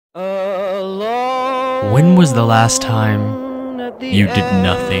When was the last time you did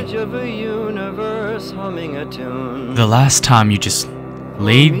nothing? The last time you just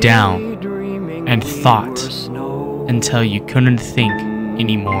laid down and thought until you couldn't think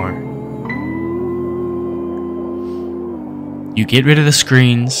anymore. You get rid of the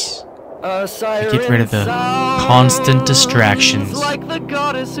screens, you get rid of the constant distractions,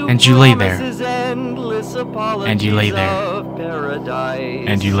 and you lay there, and you lay there,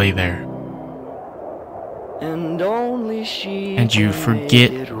 and you lay there, and you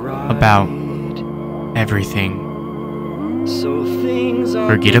forget about everything.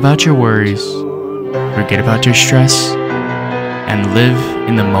 Forget about your worries, forget about your stress, and live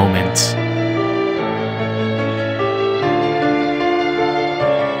in the moment.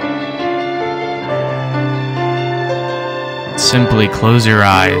 Simply close your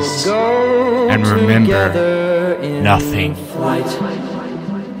eyes and remember nothing.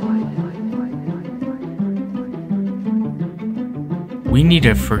 We need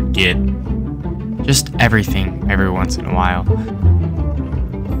to forget just everything every once in a while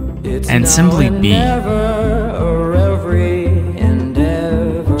and simply be.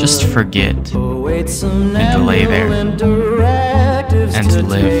 Just forget and to lay there and to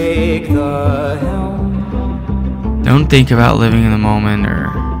live. Don't think about living in the moment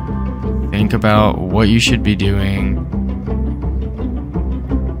or think about what you should be doing.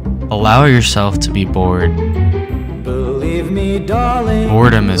 Allow yourself to be bored.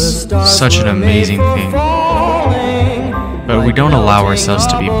 Boredom is such an amazing thing, but we don't allow ourselves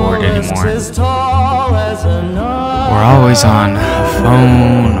to be bored anymore. We're always on a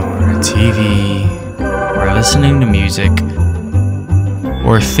phone or a TV, or listening to music,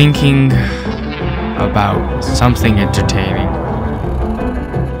 or thinking about something entertaining.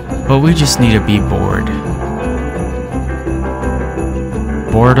 But we just need to be bored.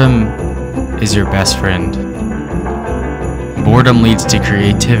 Boredom is your best friend. Boredom leads to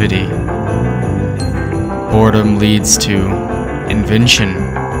creativity. Boredom leads to invention.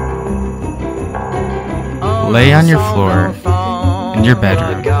 Lay on your floor in your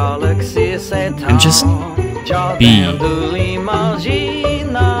bedroom and just be.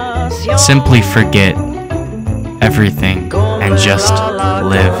 Simply forget everything and just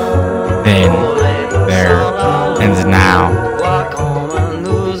live then, there, and now.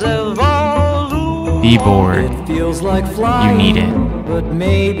 Be bored. You need it.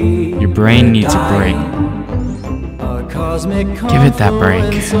 Your brain needs a break. Give it that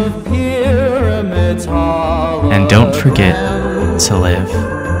break. And don't forget to live.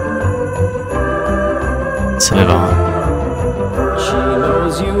 To live on. She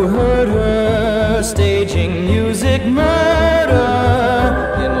knows you heard her staging music murder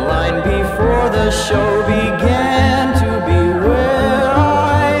in line before the show began.